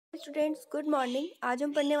Students, good morning. आज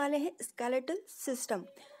हम पढ़ने वाले हैं स्केलेटल सिस्टम।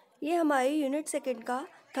 ये हमारी यूनिट सेकंड का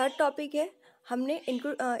थर्ड टॉपिक है। हमने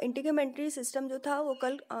इंटीग्रेमेंट्री सिस्टम जो था वो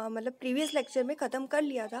कल मतलब प्रीवियस लेक्चर में ख़त्म कर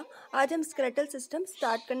लिया था। आज हम स्केलेटल सिस्टम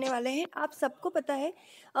स्टार्ट करने वाले हैं। आप सबको पता है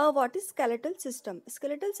what is skeletal system.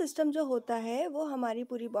 Skeletal system जो होता है वो हमारी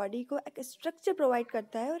पूरी बॉडी को एक स्ट्रक्चर प्रोवाइड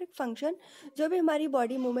करता है और एक फंक्शन। जो भी हमारी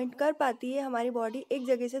बॉडी मूवमेंट कर पाती है, हमारी बॉडी एक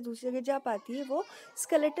जगह से दूसरी जगह जा पाती है, वो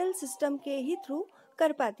स्केलेटल सिस्टम के ही थ्रू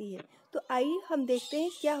कर पाती है। तो आइए हम देखते हैं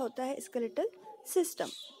क्या होता है skeletal system.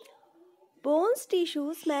 Bones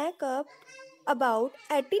tissues make up about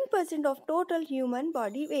 18% of total human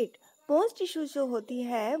body weight. Bones tissues जो होती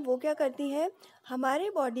है वो क्या करती है, हमारे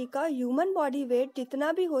बॉडी का ह्यूमन बॉडी वेट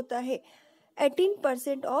जितना भी होता है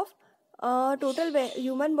 18% of total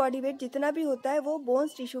human body weight जितना भी होता है वो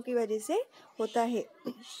बोन्स टिश्यू की वजह से होता है।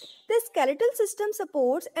 The skeletal system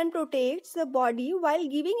supports and protects the body while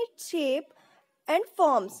giving it shape and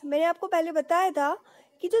forms. मैंने आपको पहले बताया था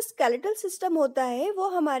कि जो स्केलेटल सिस्टम होता है वो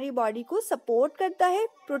हमारी बॉडी को सपोर्ट करता है,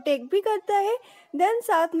 प्रोटेक्ट भी करता है, देन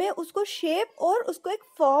साथ में उसको शेप और उसको एक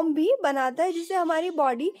फॉर्म भी बनाता है जिससे हमारी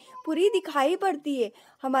बॉडी पूरी दिखाई पड़ती है।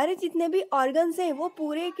 हमारे जितने भी ऑर्गन्स हैं वो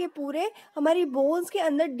पूरे के पूरे हमारी बोन्स के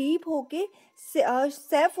अंदर डीप होके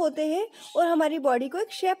सेफ होते हैं और हमारी बॉडी को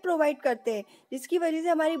एक शेप प्रोवाइड करते हैं, जिसकी वजह से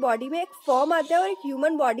हमारी बॉडी में एक फॉर्म आता है और एक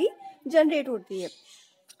ह्यूमन बॉडी जनरेट होती है।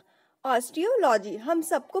 ऑस्टियोलॉजी, हम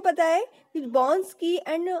सबको पता है कि बोन्स की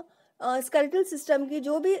एंड स्केलेटल सिस्टम की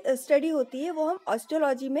जो भी स्टडी होती है वो हम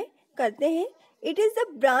ऑस्टियोलॉजी में करते हैं। It is the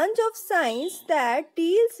branch of science that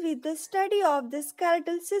deals with the study of the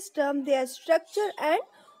skeletal system, there structure and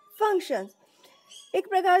functions. एक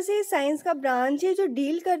प्रकार से साइंस का ब्रांच है जो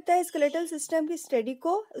डील करता है स्केलेटल सिस्टम की स्टडी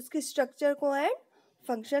को, उसके स्ट्रक्चर को एंड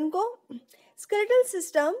फंक्शन को। Skeletal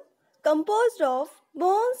system composed of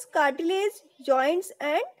bones, cartilage, joints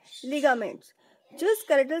and ligaments। जो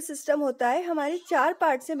स्केलेटल सिस्टम होता है हमारे 4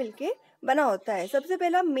 पार्ट से मिलके बना होता है। सबसे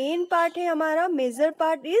पहला मेन पार्ट है हमारा, major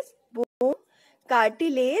part is bone,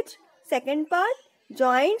 cartilage second part,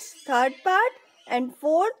 joints third part and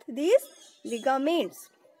fourth this ligaments.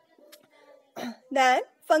 Then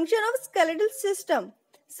function of skeletal system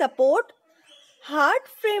support heart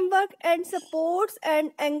framework and supports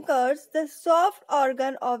and anchors the soft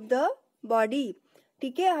organ of the body।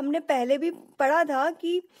 ठीक है, हमने पहले भी पढ़ा था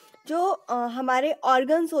कि जो हमारे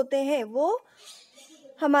ऑर्गन्स होते हैं वो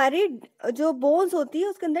हमारी जो बोन्स होती है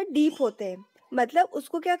उसके अंदर डीप होते हैं। मतलब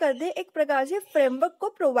उसको क्या करते हैं, एक प्रकार से फ्रेमवर्क को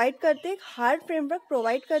प्रोवाइड करते हैं, एक हार्ड फ्रेमवर्क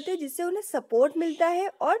प्रोवाइड करते हैं जिससे उन्हें सपोर्ट मिलता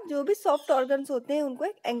है और जो भी सॉफ्ट ऑर्गन्स होते हैं उनको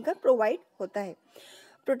एक एंकर प्रोवाइड होता है।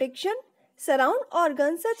 Protection surround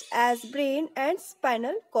organ such as brain and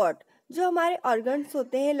spinal cord. जो हमारे ऑर्गन्स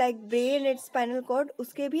होते हैं like brain and spinal cord,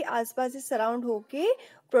 उसके भी आसपास से सराउंड होके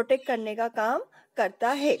प्रोटेक्ट करने का काम करता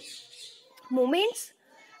है। Movements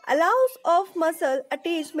allows of muscle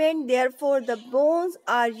attachment, therefore the bones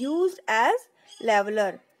are used as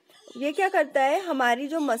leveler। ये क्या करता है, हमारी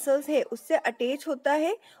जो मसल्स है उससे अटैच होता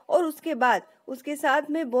है और उसके बाद उसके साथ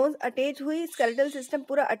में बोन्स अटैच हुई, स्केलेटल सिस्टम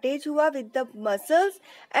पूरा अटैच हुआ विद द मसल्स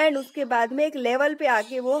एंड उसके बाद में एक लेवल पे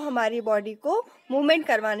आके वो हमारी बॉडी को मूवमेंट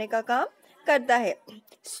करवाने का काम करता है।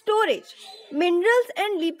 Storage minerals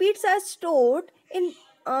and lipids are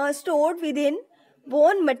stored with in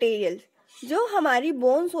bone material. जो हमारी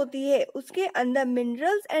बोन्स होती है उसके अंदर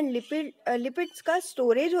मिनरल्स एंड लिपिड्स का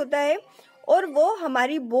स्टोरेज होता है और वो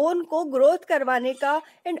हमारी बोन को ग्रोथ करवाने का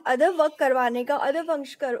एंड अदर वर्क करवाने का, अदर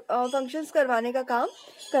फंक्शंस करवाने का काम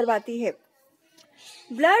करवाती है।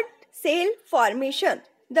 Blood cell formation,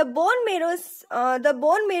 the bone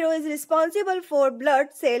marrow is responsible for blood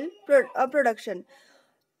cell production.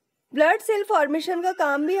 Blood cell formation का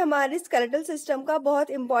काम भी हमारे स्केलेटल सिस्टम का बहुत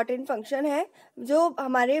इंपॉर्टेंट फंक्शन है। जो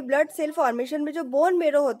हमारे ब्लड सेल फॉर्मेशन में जो बोन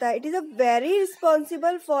मेरो होता है, it is a very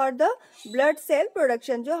responsible for the blood cell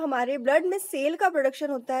production. जो हमारे ब्लड में सेल का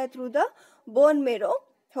प्रोडक्शन होता है थ्रू द बोन मेरो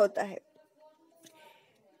होता है।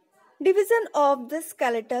 Division of the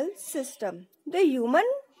skeletal system, the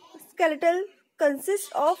human skeletal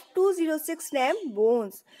consist of 206 NAM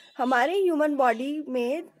bones. हमारे ह्यूमन बॉडी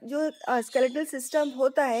में जो स्केलेटल सिस्टम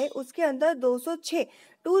होता है उसके अंदर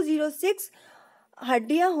 206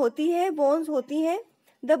 हड्डियां होती हैं, बोन्स होती हैं।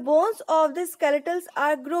 The bones of the स्केलेटल्स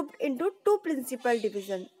are grouped into 2 principal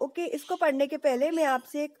division. Okay, इसको पढ़ने के पहले मैं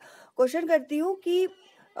आपसे एक क्वेश्चन करती हूँ कि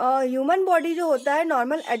ह्यूमन बॉडी जो होता है,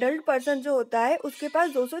 नॉर्मल एडल्ट पर्सन जो होता है उसके पास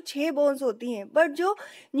 206 बोन्स होती हैं, बट जो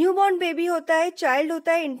न्यू बॉर्न बेबी होता है, चाइल्ड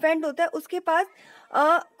होता है, इन्फेंट होता है, उसके पास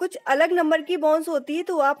कुछ अलग नंबर की बोन्स होती है।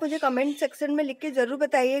 तो आप मुझे कमेंट सेक्शन में लिख के ज़रूर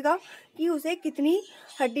बताइएगा कि उसे कितनी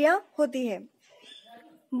हड्डियाँ होती है।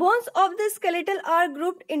 Bones of the skeletal are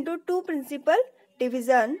grouped into 2 principal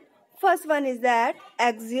division. First one is that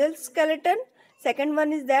axial skeleton. Second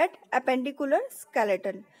one is that appendicular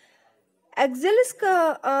skeleton. Axial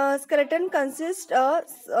skeleton consists of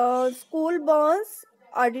skull bones,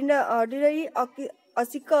 ordinary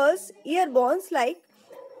ossicles, ear bones like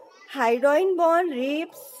hyoid bone,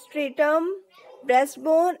 ribs, stratum,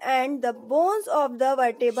 breastbone, and the bones of the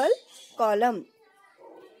vertebral column.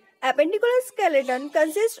 Appendicular skeleton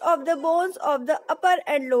consists of the bones of the upper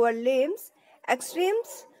and lower limbs,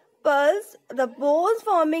 extremes, pulse, the bones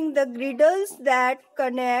forming the girdles that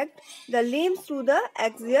connect the limbs to the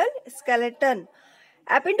axial skeleton.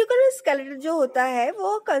 Appendicular skeleton जो होता है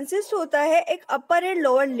वो consist होता है एक अपर and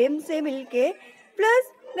lower limb से मिलके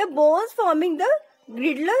plus the bones forming the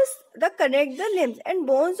ग्रिडलस the connect the limbs and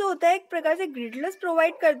bones जो होता है एक प्रकार से ग्रिडलस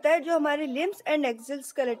प्रोवाइड करता है जो हमारे लिम्स एंड एक्सियल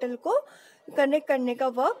स्केलेटन को कनेक्ट करने का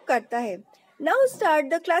वर्क करता है. Now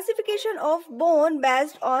start the classification of bone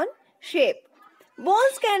based on shape.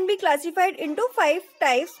 Bones can be classified into 5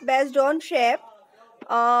 types based on shape.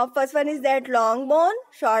 First one is that long bone,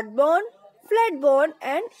 short bone, flat bone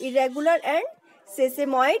and irregular and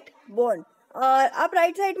सेसेमॉइड bone. और आप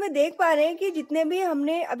right side में देख पा रहे हैं कि जितने भी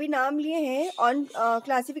हमने अभी नाम लिए हैं ऑन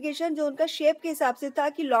क्लासिफिकेशन जो उनका शेप के हिसाब से था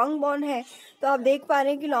कि लॉन्ग बोन है तो आप देख पा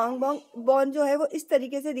रहे हैं कि लॉन्ग बोन जो है वो इस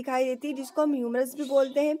तरीके से दिखाई देती है जिसको हम ह्यूमरस भी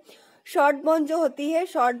बोलते हैं. शॉर्ट बोन जो होती है,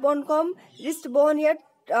 शॉर्ट बोन को हम रिस्ट बोन या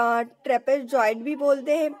ट्रेपेजॉइड भी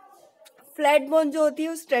बोलते हैं. फ्लैट बोन जो होती है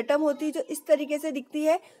वो स्ट्रेटम होती है जो इस तरीके से दिखती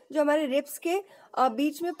है जो हमारे रिब्स के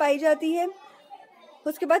बीच में पाई जाती है.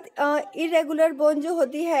 उसके बाद इरेगुलर बोन जो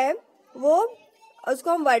होती है वो उसको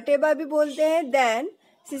हम वर्टेब्रा भी बोलते हैं. देन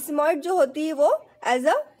सिस्मॉइड जो होती है वो एज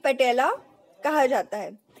अ पेटेला कहा जाता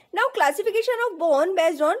है. Now classification of bone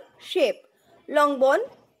based on shape. Long bone,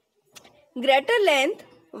 greater length,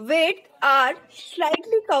 wait are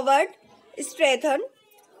slightly covered, strengthen.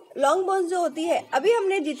 Long bones जो होती है, अभी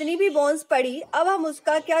हमने जितनी भी बोन्स पढ़ी अब हम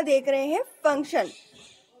उसका क्या देख रहे हैं फंक्शन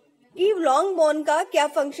कि लॉन्ग बोन का क्या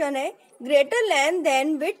फंक्शन है. Greater length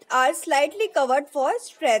then width are slightly covered for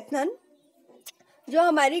strengthen. जो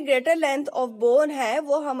हमारी ग्रेटर लेंथ ऑफ बोन है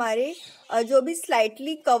वो हमारे जो भी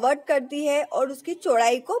स्लाइटली कवर्ड करती है और उसकी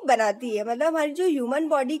चौड़ाई को बनाती है. मतलब हमारी जो ह्यूमन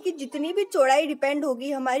बॉडी की जितनी भी चौड़ाई डिपेंड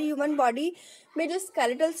होगी, हमारी ह्यूमन बॉडी में जो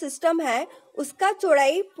स्केलेटल सिस्टम है उसका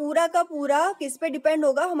चौड़ाई पूरा का पूरा किस पे डिपेंड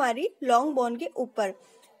होगा, हमारी लॉन्ग बोन के ऊपर.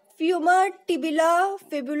 Femur, टिबिला,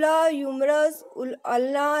 fibula, humerus,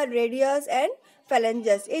 ulna, radius and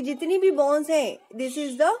phalanges, ये जितनी भी बोन्स हैं this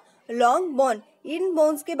is the long bone. In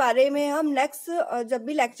bones के बारे में हम नेक्स्ट जब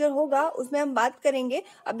भी लेक्चर होगा उसमें हम बात करेंगे.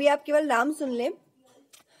 अभी आप केवल नाम सुन लें.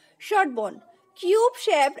 Short bone, cube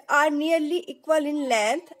shaped are nearly equal in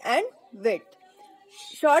length and width.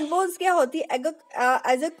 Short bones क्या होती है,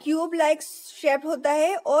 as a cube like shape होता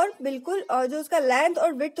है और बिल्कुल जो उसका लेंथ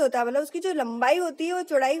और विड्थ होता है मतलब उसकी जो लंबाई होती है और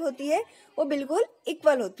चौड़ाई होती है वो बिल्कुल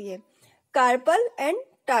इक्वल होती है. Carpal and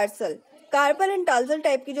tarsal, carpal and tarsal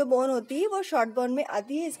type की जो बोन होती है वो शॉर्ट बोन में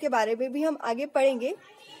आती है, इसके बारे में भी हम आगे पढ़ेंगे.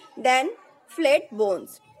 Then flat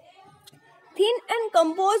bones, thin and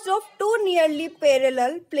composed of two nearly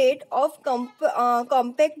parallel plate of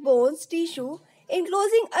compact bones tissue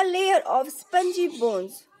enclosing a layer of spongy bone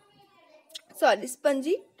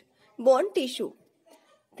tissue.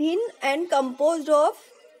 Thin and composed of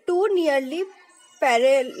two nearly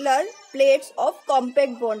parallel plates of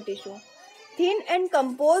compact bone tissue. Thin and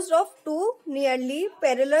composed of two nearly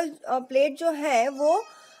parallel plate जो है वो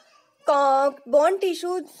bone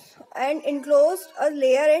tissue and enclosed a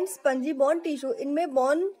layer and spongy bone tissue. इनमें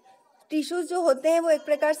bone tissues जो होते हैं वो एक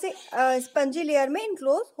प्रकार से स्पंजी लेयर में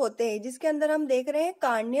इनक्लोज होते हैं जिसके अंदर हम देख रहे हैं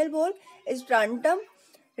corneal bone, स्ट्रांटम,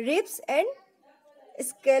 ribs and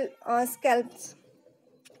scalps.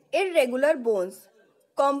 Irregular bones,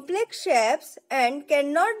 complex shapes and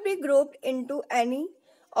cannot be grouped into any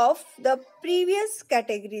of the previous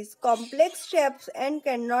categories. Complex shapes and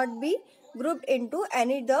cannot be grouped into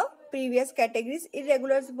any of the previous categories.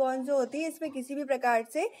 irregular bones जो होती है इसमें किसी भी प्रकार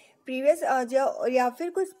से previous या फिर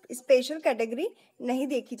कुछ स्पेशल कैटेगरी नहीं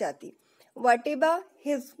देखी जाती. Vertebra,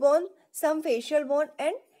 हिप्स bone, some facial bone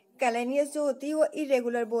and कैलेनियस जो होती है वो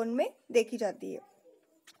इरेगुलर बोन में देखी जाती है.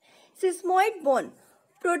 Sesamoid bone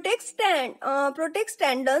protects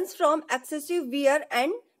tendons from excessive wear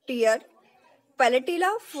and tear, patella,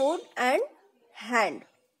 foot and hand.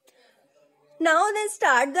 Now then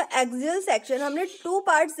start the axial section. हमने 2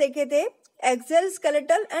 parts देखे थे, axial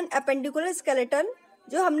skeletal and appendicular skeleton.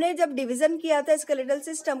 जो हमने जब डिवीजन किया था स्केलेटल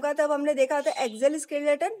सिस्टम का तब हमने देखा था एक्सियल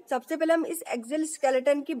स्केलेटन. सबसे पहले हम इस एक्सियल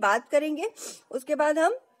स्केलेटन की बात करेंगे, उसके बाद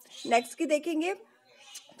हम नेक्स्ट की देखेंगे.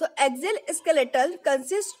 तो axial skeletal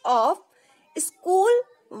consist of school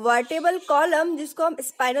vertebral column जिसको हम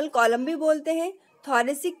स्पाइनल कॉलम भी बोलते हैं,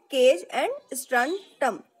 thoracic cage and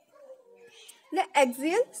sternum।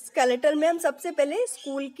 Axial skeletal में हम सबसे पहले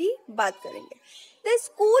स्कूल की बात करेंगे। The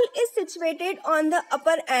school is situated on the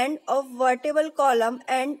upper end of vertebral column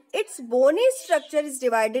and it's bony structure is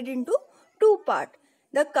divided into two part,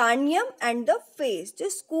 the कार्नियम and the face. जो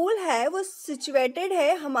school है वो सिचुएटेड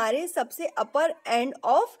है हमारे सबसे अपर एंड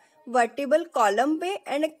ऑफ वर्टेबल कॉलम पे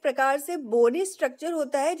एंड एक प्रकार से बोनी स्ट्रक्चर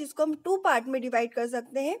होता है जिसको हम टू पार्ट में डिवाइड कर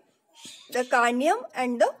सकते हैं, the कार्नियम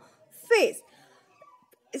and the face.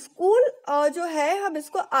 School जो है हम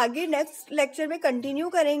इसको आगे नेक्स्ट लेक्चर में कंटिन्यू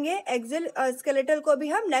करेंगे। एक्सियल स्केलेटल को भी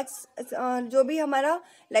हम नेक्स्ट जो भी हमारा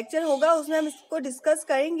लेक्चर होगा उसमें हम इसको डिस्कस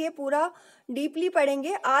करेंगे, पूरा डीपली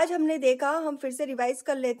पढ़ेंगे। आज हमने देखा, हम फिर से रिवाइज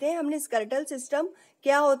कर लेते हैं, हमने स्केलेटल सिस्टम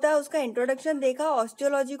क्या होता है उसका इंट्रोडक्शन देखा,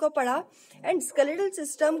 ऑस्टियोलॉजी को पढ़ा एंड स्केलेटल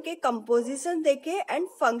सिस्टम के कंपोजिशन देखे एंड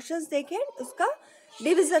फंक्शंस देखे एंड उसका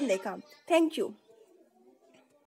डिविजन देखा। Thank you.